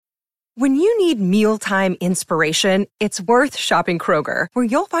When you need mealtime inspiration, it's worth shopping Kroger, where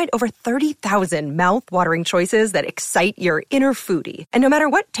you'll find over 30,000 mouth-watering choices that excite your inner foodie. And no matter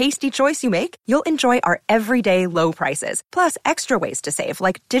what tasty choice you make, you'll enjoy our everyday low prices, plus extra ways to save,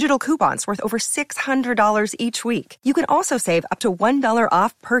 like digital coupons worth over $600 each week. You can also save up to $1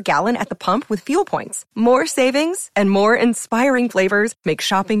 off per gallon at the pump with fuel points. More savings and more inspiring flavors make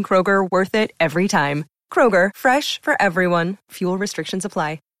shopping Kroger worth it every time. Kroger, fresh for everyone. Fuel restrictions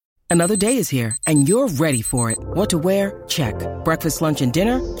apply. Another day is here, and you're ready for it. What to wear? Check. Breakfast, lunch, and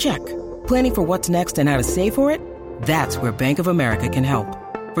dinner? Check. Planning for what's next and how to save for it? That's where Bank of America can help.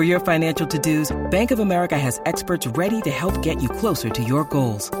 For your financial to-dos, Bank of America has experts ready to help get you closer to your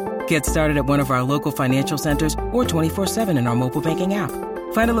goals. Get started at one of our local financial centers or 24/7 in our mobile banking app.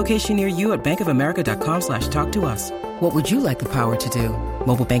 Find a location near you at bankofamerica.com/talktous. What would you like the power to do?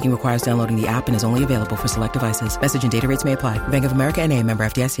 Mobile banking requires downloading the app and is only available for select devices. Message and data rates may apply. Bank of America N.A., member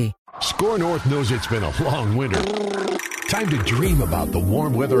FDIC. Score North knows it's been a long winter. Time to dream about the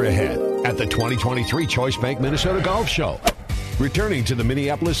warm weather ahead at the 2023 Choice Bank Minnesota Golf Show. Returning to the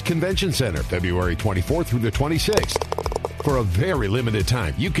Minneapolis Convention Center, February 24th through the 26th. For a very limited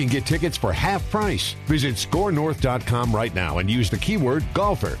time, you can get tickets for half price. Visit scorenorth.com right now and use the keyword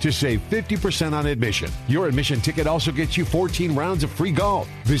golfer to save 50% on admission. Your admission ticket also gets you 14 rounds of free golf.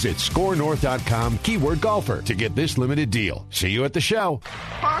 Visit scorenorth.com, keyword golfer to get this limited deal. See you at the show.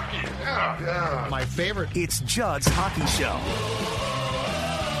 Hockey, yeah. My favorite. It's Judd's Hockey Show.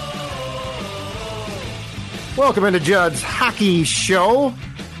 Welcome into Judd's Hockey Show.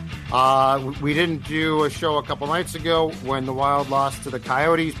 We didn't do a show a couple nights ago when the Wild lost to the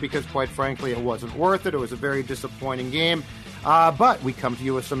Coyotes because, quite frankly, it wasn't worth it. It was a very disappointing game. But we come to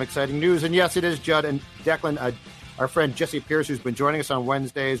you with some exciting news. And yes, it is Judd and Declan. Our friend Jesse Pierce, who's been joining us on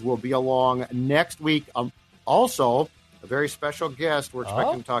Wednesdays, will be along next week. Also, a very special guest. We're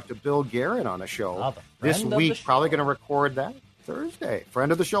expecting to talk to Bill Guerin on a show this week. Probably going to record that Thursday.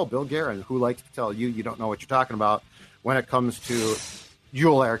 Friend of the show, Bill Guerin, who likes to tell you don't know what you're talking about when it comes to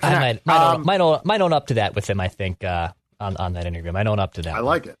Jewel Air Connect. I might own up to that with him, I think, on that interview. I might own up to that. I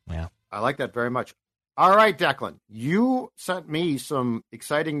like it. Yeah. I like that very much. All right, Declan, you sent me some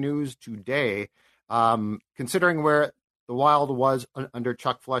exciting news today, considering where the Wild was under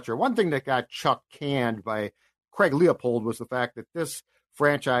Chuck Fletcher. One thing that got Chuck canned by Craig Leopold was the fact that this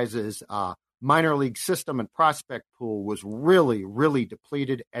franchise's minor league system and prospect pool was really, really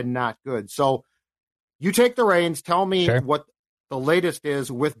depleted and not good. So you take the reins. Tell me what the latest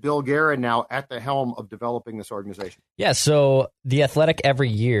is with Bill Guerin now at the helm of developing this organization. Yeah, so The Athletic every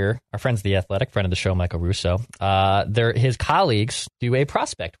year, our friends The Athletic, friend of the show, Michael Russo, his colleagues do a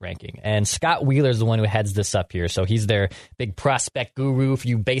prospect ranking. And Scott Wheeler is the one who heads this up here. So he's their big prospect guru for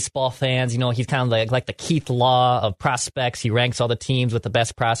you baseball fans. You know, he's kind of like the Keith Law of prospects. He ranks all the teams with the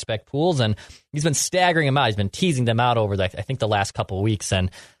best prospect pools. And he's been staggering them out. He's been teasing them out over, I think, the last couple of weeks. And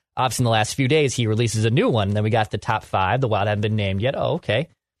obviously, in the last few days, he releases a new one. And then we got the top 5. The Wild haven't been named yet. Oh, okay.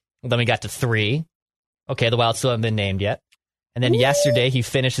 Then we got to 3. Okay, the Wild still haven't been named yet. And then yesterday, he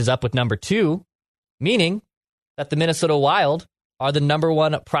finishes up with number 2, meaning that the Minnesota Wild are the number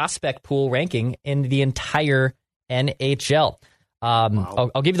 1 prospect pool ranking in the entire NHL.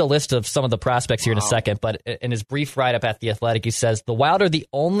 Wow. I'll give you the list of some of the prospects here in a second, but in his brief write-up at The Athletic, he says, the Wild are the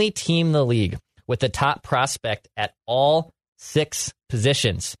only team in the league with the top prospect at all 6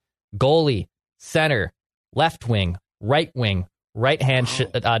 positions: goalie, center, left wing, right-hand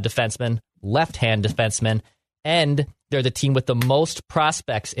defenseman, left-hand defenseman, and they're the team with the most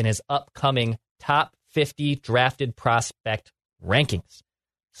prospects in his upcoming top 50 drafted prospect rankings.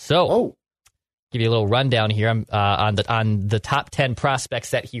 So, give you a little rundown here on the top 10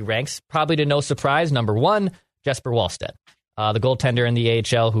 prospects that he ranks. Probably to no surprise, number 1, Jesper Wallstedt, the goaltender in the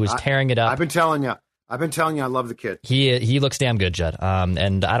AHL who is tearing it up. I've been telling you, I love the kid. He looks damn good, Judd.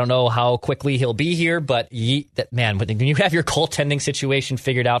 And I don't know how quickly he'll be here, but when you have your goaltending situation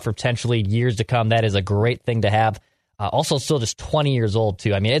figured out for potentially years to come, that is a great thing to have. Also, still just 20 years old,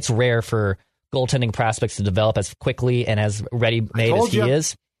 too. I mean, it's rare for goaltending prospects to develop as quickly and as ready-made as he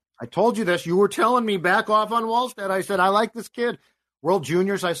is. I told you this. You were telling me back off on Wallstedt. I said, I like this kid. World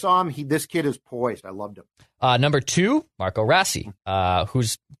Juniors, I saw him. This kid is poised. I loved him. Number 2, Marco Rossi,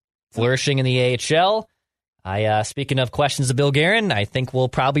 who's flourishing in the AHL. Speaking of questions to Bill Guerin, I think we'll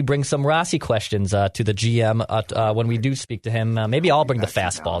probably bring some Rossi questions to the GM when we do speak to him. Maybe I'll bring the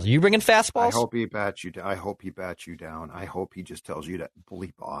fastballs. Are you bringing fastballs? I hope he bats you down. I hope he just tells you to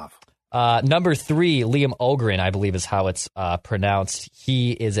bleep off. Number 3, Liam Ogren, I believe is how it's pronounced.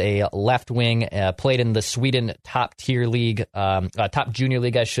 He is a left wing, played in the Sweden top junior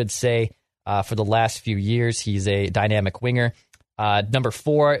league, I should say, for the last few years. He's a dynamic winger. Number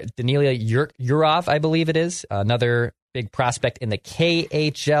 4, Danila Yurov, I believe it is, another big prospect in the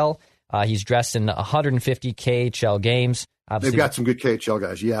KHL. He's dressed in 150 KHL games. Obviously, they've got some good KHL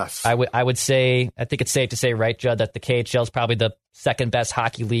guys, yes. I would say, I think it's safe to say, right, Judd, that the KHL is probably the second best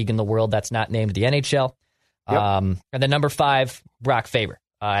hockey league in the world that's not named the NHL. Yep. And then number 5, Brock Faber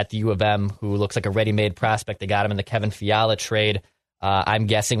at the U of M, who looks like a ready-made prospect. They got him in the Kevin Fiala trade. I'm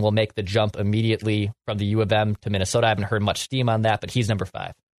guessing will make the jump immediately from the U of M to Minnesota. I haven't heard much steam on that, but he's number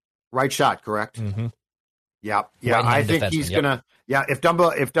 5. Right shot, correct? Mm-hmm. Yeah. I think he's gonna. Yeah, if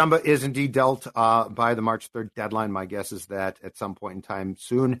Dumba is indeed dealt by the March 3rd deadline, my guess is that at some point in time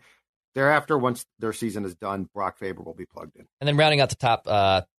soon thereafter, once their season is done, Brock Faber will be plugged in. And then rounding out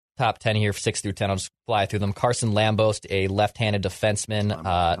the top 10 here, 6 through 10, I'll just fly through them. Carson Lambost, a left-handed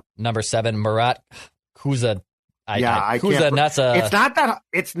defenseman. Number 7, Murat Kuza. It's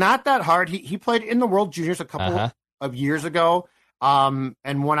not that hard. He played in the World Juniors a couple of years ago. And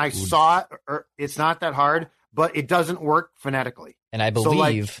when I saw it, it's not that hard, but it doesn't work phonetically. And I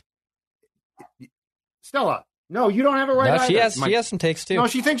believe Stella. No, you don't have it right. No, she has some takes too. No,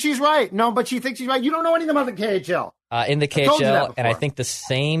 she thinks she's right. No, but she thinks she's right. You don't know anything about the KHL. In the KHL, and I think the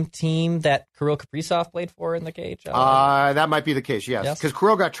same team that Kirill Kaprizov played for in the KHL. That might be the case, yes. Because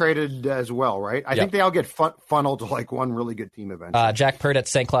Kirill got traded as well, right? I think they all get funneled to like one really good team eventually. Jack Pert at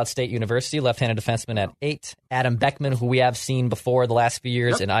St. Cloud State University, left-handed defenseman at 8. Adam Beckman, who we have seen before the last few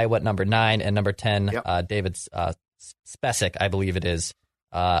years in Iowa at number 9. And number 10, David Spesic, I believe it is,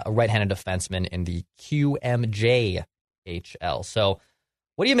 a right-handed defenseman in the QMJHL. So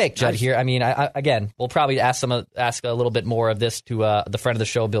what do you make, Judd, here? I mean, again, we'll probably ask a little bit more of this to the friend of the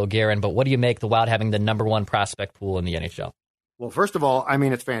show, Bill Guerin, but what do you make the Wild having the number 1 prospect pool in the NHL? Well, first of all, I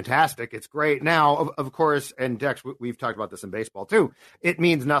mean, it's fantastic. It's great. Now, of course, and Dex, we've talked about this in baseball too, it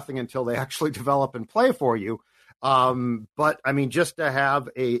means nothing until they actually develop and play for you. But, I mean, just to have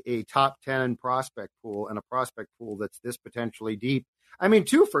a top 10 prospect pool and a prospect pool that's this potentially deep, I mean,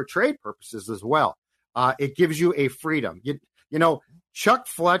 too, for trade purposes as well. It gives you a freedom. You know, Chuck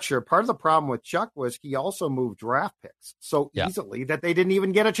Fletcher, part of the problem with Chuck was he also moved draft picks so easily that they didn't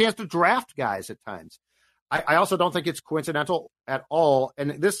even get a chance to draft guys at times. I also don't think it's coincidental at all.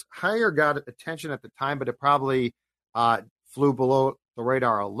 And this hire got attention at the time, but it probably flew below the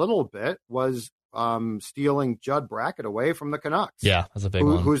radar a little bit, was stealing Judd Brackett away from the Canucks. Yeah, that's a big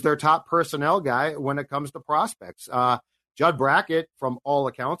one. Who's their top personnel guy when it comes to prospects. Judd Brackett, from all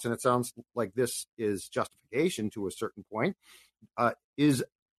accounts, and it sounds like this is justification to a certain point, is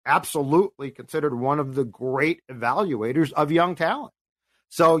absolutely considered one of the great evaluators of young talent.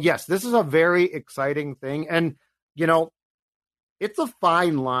 So, yes, this is a very exciting thing. And, you know, it's a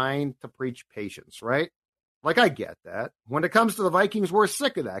fine line to preach patience, right? Like, I get that. When it comes to the Vikings, we're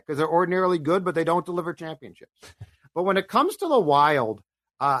sick of that because they're ordinarily good, but they don't deliver championships. But when it comes to the Wild,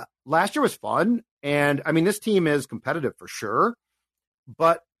 last year was fun. And, I mean, this team is competitive for sure.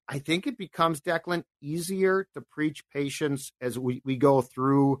 But I think it becomes, Declan, easier to preach patience as we go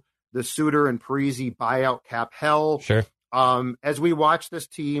through the Suter and Parise buyout cap hell. Sure. As we watch this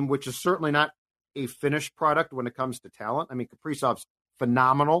team, which is certainly not a finished product when it comes to talent. I mean, Kaprizov's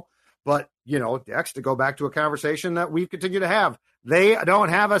phenomenal. But, you know, Dex, to go back to a conversation that we continue to have, they don't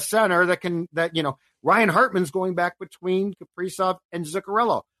have a center Ryan Hartman's going back between Kaprizov and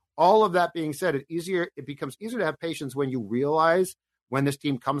Zuccarello. All of that being said, it becomes easier to have patience when you realize when this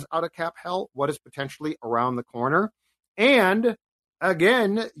team comes out of cap hell, what is potentially around the corner. And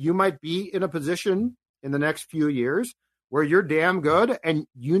again, you might be in a position in the next few years where you're damn good and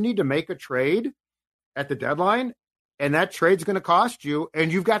you need to make a trade at the deadline, and that trade's going to cost you,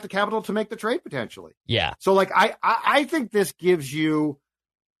 and you've got the capital to make the trade potentially. Yeah. So, like, I think this gives you,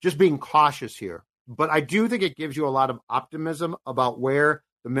 just being cautious here, but I do think it gives you a lot of optimism about where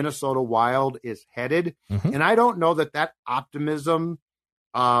the Minnesota Wild is headed. Mm-hmm. And I don't know that optimism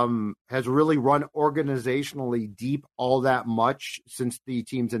has really run organizationally deep all that much since the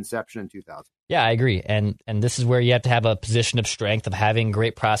team's inception in 2000. Yeah, I agree. And this is where you have to have a position of strength of having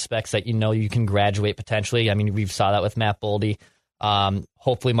great prospects that you can graduate potentially. I mean, we've saw that with Matt Boldy.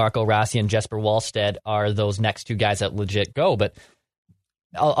 Hopefully Marco Rossi and Jesper Wallstedt are those next two guys that legit go. But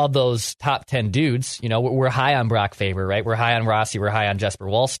of those top 10 dudes, we're high on Brock Faber, right? We're high on Rossi. We're high on Jesper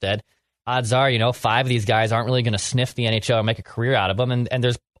Wallstedt. Odds are, 5 of these guys aren't really going to sniff the NHL or make a career out of them. And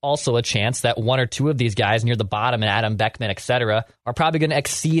there's also a chance that 1 or 2 of these guys near the bottom, and Adam Beckman, et cetera, are probably going to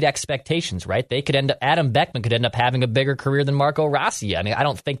exceed expectations, right? Adam Beckman could end up having a bigger career than Marco Rossi. I mean, I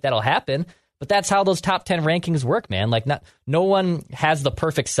don't think that'll happen, but that's how those top 10 rankings work, man. Like, no one has the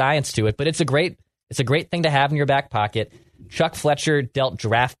perfect science to it, but it's a great thing to have in your back pocket. Chuck Fletcher dealt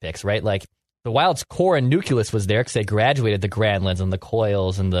draft picks, right? Like, the Wild's core and nucleus was there because they graduated the Granlunds and the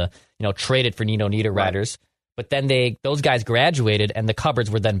Coyles and the, traded for Nino Niederreiters. Right. But then those guys graduated and the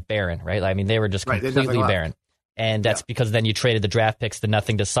cupboards were then barren, right? I mean, they were just completely barren. And that's because then you traded the draft picks to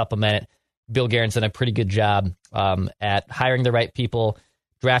nothing to supplement it. Bill Guerin's done a pretty good job at hiring the right people,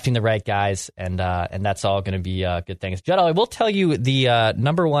 drafting the right guys, and that's all going to be good things. Judd, I will tell you the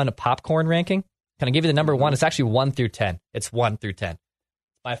number one popcorn ranking. Can I give you the number one? It's actually 1 through 10. It's 1 through 10.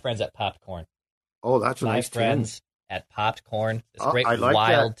 My friends at Popcorn. Oh, that's a My nice friends tin. At Popcorn. This great like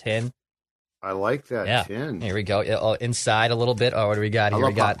wild that. Tin. I like that tin. Here we go. Oh, inside a little bit. Oh, what do we got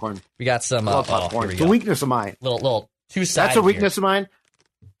here? Popcorn. We got some. I love popcorn. Here we it's a weakness of mine. Little two sides. That's a weakness of mine.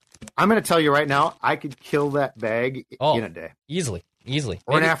 I'm going to tell you right now, I could kill that bag in a day. Easily.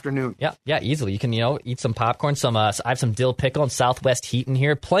 Or an afternoon. Yeah, easily. You can, eat some popcorn. I have some dill pickle and Southwest heat in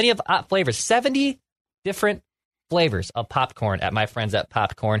here. Plenty of flavors. 70 different flavors of popcorn at my friends at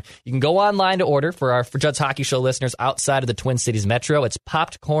Popcorn. You can go online to order for Judd's Hockey Show listeners outside of the Twin Cities Metro. It's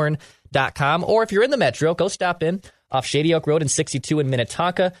popcorn.com. Or if you're in the Metro, go stop in off Shady Oak Road and 62 in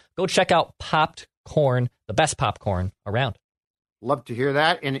Minnetonka. Go check out Popcorn, the best popcorn around. Love to hear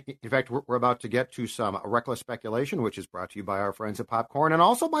that. And in fact, we're about to get to some Reckless Speculation, which is brought to you by our friends at Popcorn and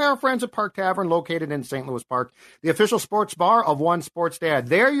also by our friends at Park Tavern, located in St. Louis Park, the official sports bar of One Sports Dad.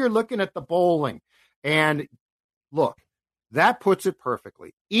 There you're looking at the bowling. And look, that puts it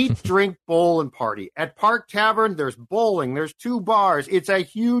perfectly. Eat, drink, bowl, and party. At Park Tavern, there's bowling. There's 2 bars. It's a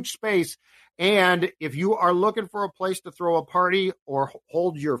huge space. And if you are looking for a place to throw a party or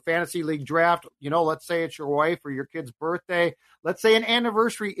hold your fantasy league draft, let's say it's your wife or your kid's birthday. Let's say an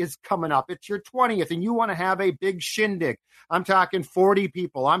anniversary is coming up. It's your 20th and you want to have a big shindig. I'm talking 40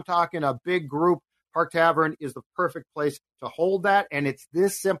 people. I'm talking a big group. Park Tavern is the perfect place to hold that. And it's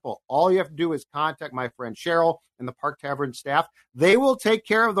this simple. All you have to do is contact my friend Cheryl and the Park Tavern staff. They will take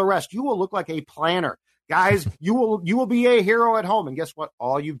care of the rest. You will look like a planner. Guys, you will be a hero at home. And guess what?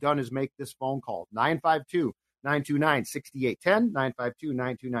 All you've done is make this phone call. 952-929-6810,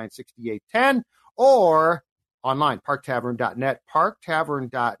 952-929-6810, or online, parktavern.net,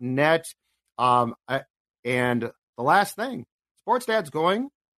 parktavern.net. And the last thing, Sports Dad's going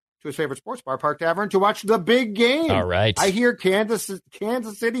to his favorite sports bar, Park Tavern, to watch the big game. All right. I hear Kansas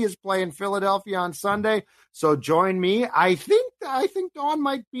City is playing Philadelphia on Sunday, so join me. I think Dawn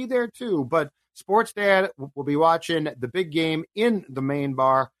might be there too, but Sports Dad will be watching the big game in the main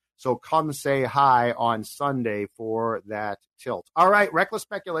bar, so come say hi on Sunday for that tilt. All right, Reckless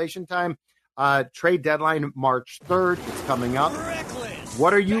Speculation time. Trade deadline March 3rd. It's coming up.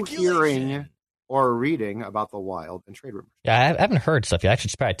 What are you hearing or reading about the Wild and trade rumors? Yeah, I haven't heard stuff yet. I should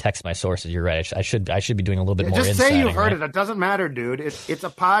probably text my sources. You're right. I should be doing a little bit more. Just say you've heard it. It doesn't matter, dude. It's a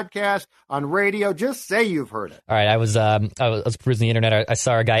podcast on radio. Just say you've heard it. All right. I was perusing the internet. I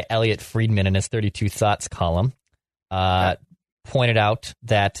saw our guy Elliot Friedman in his 32 Thoughts column pointed out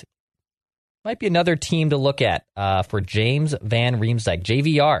that might be another team to look at for James Van Riemsdyk,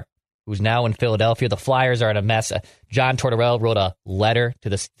 JVR, who's now in Philadelphia. The Flyers are in a mess. John Tortorella wrote a letter to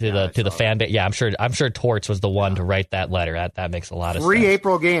the fan base. Yeah, I'm sure Torts was the one to write that letter. That makes a lot of sense. Free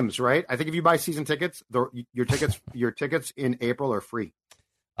April games, right? I think if you buy season tickets, your tickets in April are free.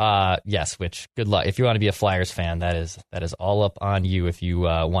 Yes. Which good luck if you want to be a Flyers fan. That is all up on you if you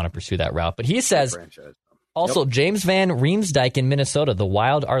want to pursue that route. But he says. Also, James Van Riemsdyk in Minnesota, the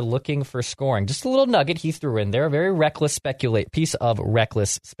Wild are looking for scoring. Just a little nugget he threw in there. A very piece of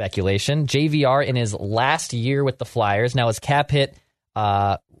reckless speculation. JVR in his last year with the Flyers. Now his cap hit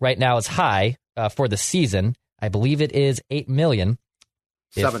right now is high for the season. I believe it is $8 million.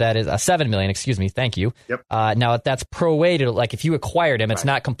 If that is $7 million, excuse me. Thank you. Yep. Now that's prorated. Like if you acquired him, it's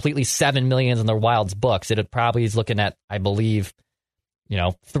not completely $7 million in the Wild's books. It probably is looking at, I believe,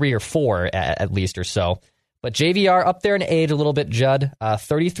 3 or 4 at least or so. But JVR up there in age a little bit, Judd,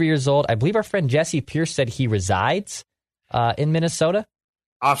 33 years old. I believe our friend Jesse Pierce said he resides in Minnesota.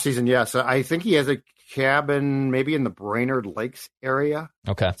 Off-season, yes. I think he has a cabin maybe in the Brainerd Lakes area.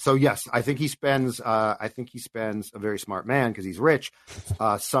 Okay. So, yes, I think he spends a very smart man because he's rich,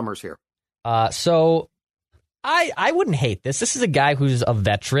 summers here. So I wouldn't hate this. This is a guy who's a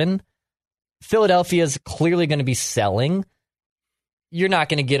veteran. Philadelphia's clearly going to be selling. You're not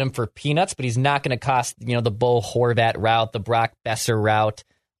going to get him for peanuts, but he's not going to cost, the Bo Horvat route, the Brock Besser route.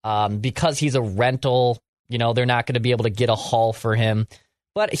 Because he's a rental, they're not going to be able to get a haul for him.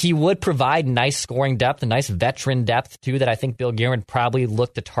 But he would provide nice scoring depth, a nice veteran depth, too, that I think Bill Guerin would probably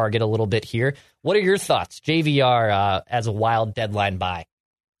look to target a little bit here. What are your thoughts, JVR, as a Wild deadline buy?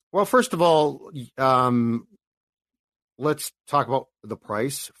 Well, first of all, let's talk about the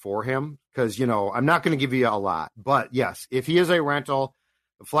price for him because, I'm not going to give you a lot. But, yes, if he is a rental,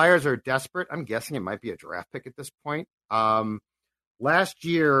 The Flyers are desperate. I'm guessing it might be a draft pick at this point. Last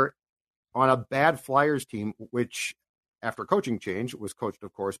year, on a bad Flyers team, which after coaching change was coached,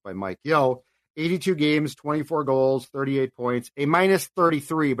 of course, by Mike Yeo, 82 games, 24 goals, 38 points, a minus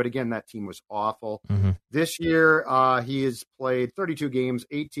 33. But again, that team was awful. Mm-hmm. This year, he has played 32 games,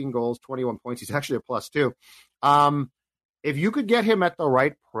 18 goals, 21 points. He's actually a +2. If you could get him at the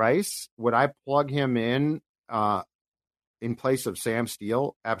right price, would I plug him in place of Sam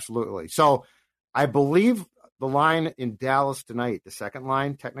Steele? Absolutely. So I believe the line in Dallas tonight, the second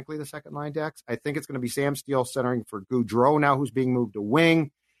line, Dex, I think it's going to be Sam Steele centering for Gaudreau now, who's being moved to wing,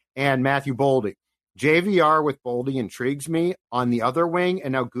 and Matthew Boldy. JVR with Boldy intrigues me on the other wing,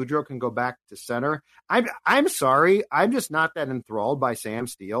 and now Gaudreau can go back to center. I'm sorry. I'm just not that enthralled by Sam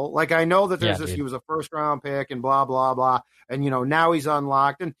Steele. Like, I know that there's he was a first-round pick and blah, blah, blah, and, now he's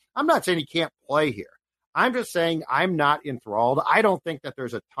unlocked. And I'm not saying he can't play here. I'm just saying I'm not enthralled. I don't think that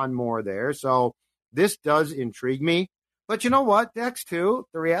there's a ton more there. So this does intrigue me. But you know what, Dex, too?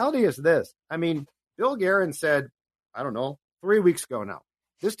 The reality is this. I mean, Bill Guerin said, 3 weeks ago now,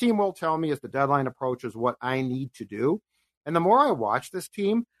 this team will tell me as the deadline approaches what I need to do. And the more I watch this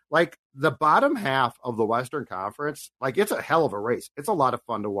team, like the bottom half of the Western Conference, like it's a hell of a race. It's a lot of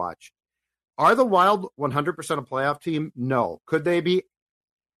fun to watch. Are the Wild 100% a playoff team? No. Could they be?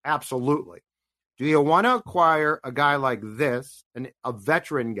 Absolutely. Do you want to acquire a guy like this, a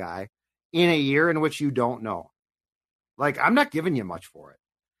veteran guy, in a year in which you don't know? Like, I'm not giving you much for it.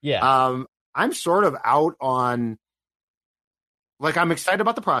 Yeah. I'm sort of out on, like, I'm excited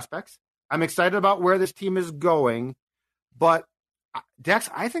about the prospects. I'm excited about where this team is going. But, Dex,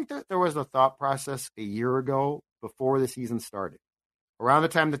 I think that there was a thought process a year ago before the season started, around the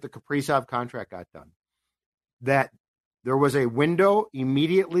time that the Kaprizov contract got done, that there was a window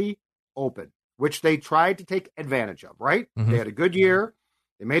immediately open, which they tried to take advantage of, right? Mm-hmm. They had a good year.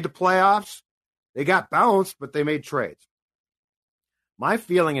 They made the playoffs. They got bounced, but they made trades. My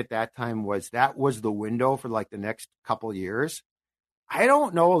feeling at that time was that was the window for like the next couple years. I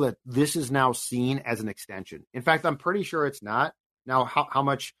don't know that this is now seen as an extension. In fact, I'm pretty sure it's not. Now, how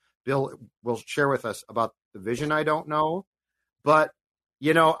much Bill will share with us about the vision, I don't know. But,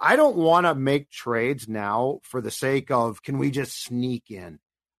 I don't want to make trades now for the sake of, can we just sneak in?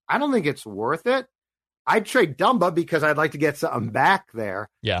 I don't think it's worth it. I'd trade Dumba because I'd like to get something back there.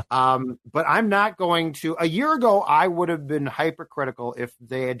 Yeah. But I'm not going to. A year ago, I would have been hypercritical if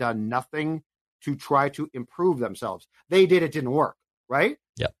they had done nothing to try to improve themselves. They did. It didn't work. Right?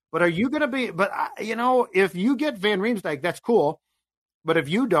 Yep. But are you going to be, if you get Van Riemsdyk, that's cool. But if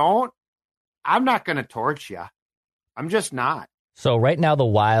you don't, I'm not going to torch you. I'm just not. So right now the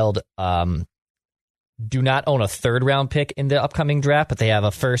Wild do not own a third-round pick in the upcoming draft, but they have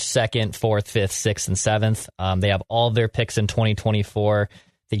a first, second, fourth, fifth, sixth, and seventh. They have all of their picks in 2024.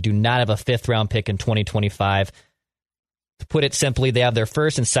 They do not have a fifth-round pick in 2025. To put it simply, they have their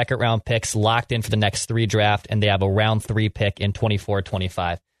first and second round picks locked in for the next 3 draft, and they have a round 3 pick in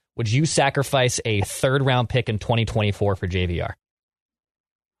 24-25. Would you sacrifice a third round pick in 2024 for JVR?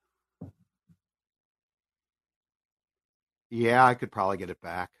 Yeah, I could probably get it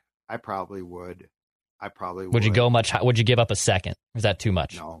back. I probably would. Would you go much? Would you give up a second? Is that too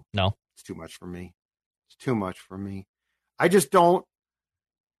much? No, it's too much for me. I just don't.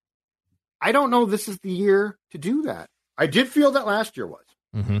 I don't know. This is the year to do that. I did feel that last year was.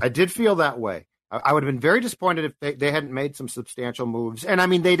 Mm-hmm. I did feel that way. I would have been very disappointed if they hadn't made some substantial moves. And I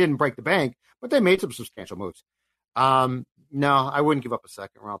mean, they didn't break the bank, but they made some substantial moves. No, I wouldn't give up a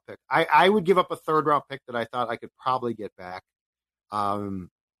second round pick. I would give up a third round pick that I thought I could probably get back.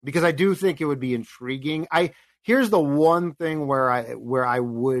 Because I do think it would be intriguing. Here's the one thing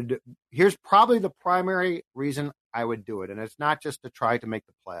here's probably the primary reason I would do it. And it's not just to try to make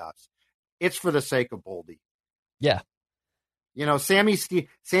the playoffs. It's for the sake of Boldy. Yeah. Sammy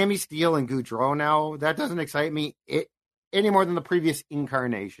Steele and Gaudreau now, that doesn't excite me any more than the previous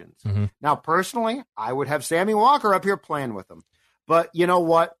incarnations. Mm-hmm. Now, personally, I would have Sammy Walker up here playing with them. But you know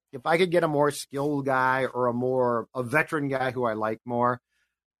what? If I could get a more skilled guy or a veteran guy who I like more,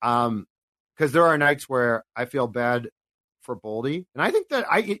 because there are nights where I feel bad for Boldy. And I think that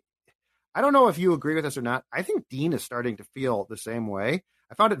I don't know if you agree with this or not. I think Dean is starting to feel the same way.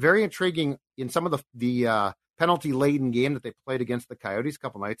 I found it very intriguing in some of the penalty-laden game that they played against the Coyotes a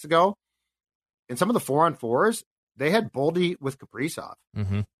couple nights ago. In some of the 4-on-4s, they had Boldy with Kaprizov.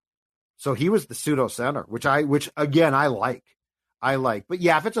 Mm-hmm. So he was the pseudo center, which again, I like. But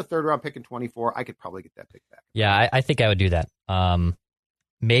yeah, if it's a third round pick in 24, I could probably get that pick back. Yeah, I think I would do that.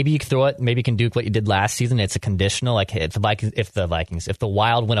 Maybe you can throw it. Maybe you can do what you did last season. It's a conditional. Like if the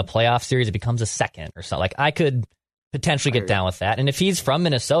Wild win a playoff series, it becomes a second or something. Like I could potentially get down with that. And if he's from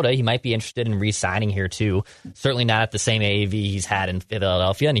Minnesota, he might be interested in re-signing here too. Certainly not at the same AAV he's had in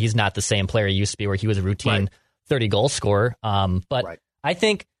Philadelphia, and he's not the same player he used to be where he was a routine 30-goal scorer. But I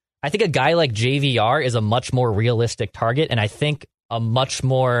think a guy like JVR is a much more realistic target, and I think a much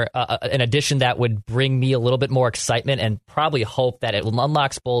more an addition that would bring me a little bit more excitement and probably hope that it will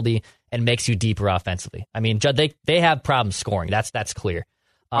unlock Spoldy and makes you deeper offensively. I mean, Judd, they have problems scoring. That's clear.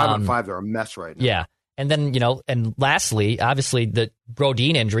 5-on-5, they're a mess right now. Yeah. And then, and lastly, obviously, the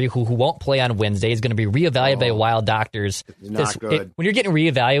Brodin injury, who won't play on Wednesday, is going to be reevaluated by Wild doctors. It's not good. When you're getting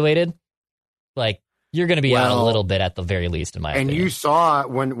reevaluated, like, you're going to be out a little bit at the very least, in my opinion. And you saw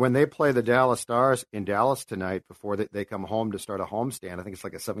when they play the Dallas Stars in Dallas tonight before they come home to start a homestand. I think it's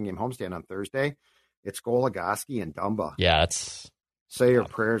like a 7-game homestand on Thursday. It's Goligoski and Dumba. Yeah, say your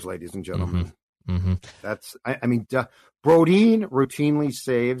prayers, ladies and gentlemen. Mm-hmm. That's I mean, Brodin routinely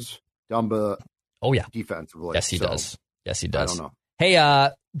saves Dumba. Oh yeah, defensively. Yes, he does. Yes, he does. I don't know. Hey,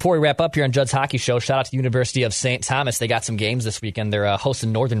 before we wrap up here on Judd's Hockey Show, shout out to the University of St. Thomas. They got some games this weekend. They're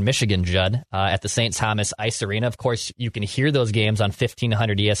hosting Northern Michigan, Judd, at the St. Thomas Ice Arena. Of course, you can hear those games on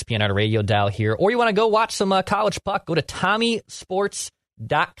 1500 ESPN on a radio dial here, or you want to go watch some college puck, go to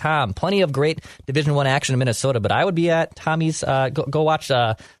TommySports.com. Plenty of great Division I action in Minnesota, but I would be at Tommy's. Go watch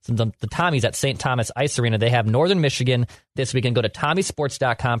the Tommies at St. Thomas Ice Arena. They have Northern Michigan this weekend. Go to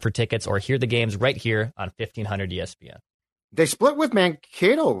TommySports.com for tickets, or hear the games right here on 1500 ESPN. They split with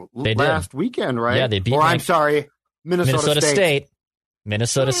Mankato last weekend, right? Yeah, they beat. I'm sorry, Minnesota State.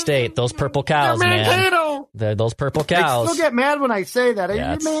 Minnesota State. Those purple cows, man. Those purple cows. I still get mad when I say that.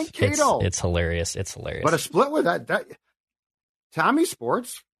 Yeah, Mankato. It's hilarious. It's hilarious. But a split with that Tommy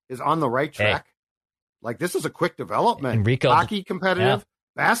Sports is on the right track. Hey. Like, this is a quick development. Enrico, hockey competitive,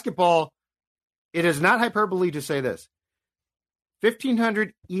 basketball. It is not hyperbole to say this.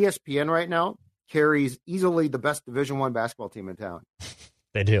 1500 ESPN right now carries easily the best Division I basketball team in town.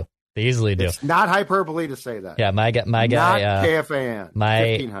 They do. They easily do. It's not hyperbole to say that. Yeah, my guy, not KFAN.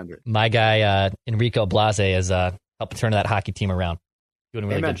 1500. My guy, Enrico Blase is helping turn that hockey team around. Doing a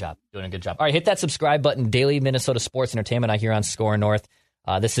really good job. All right, hit that subscribe button. Daily Minnesota sports entertainment out here on Score North.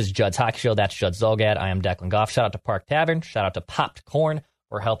 This is Judd's Hockey Show. That's Judd Zulgad. I am Declan Goff. Shout out to Park Tavern. Shout out to Popped Corn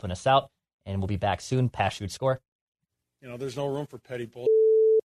for helping us out. And we'll be back soon. Pass, shoot, score. There's no room for petty bull.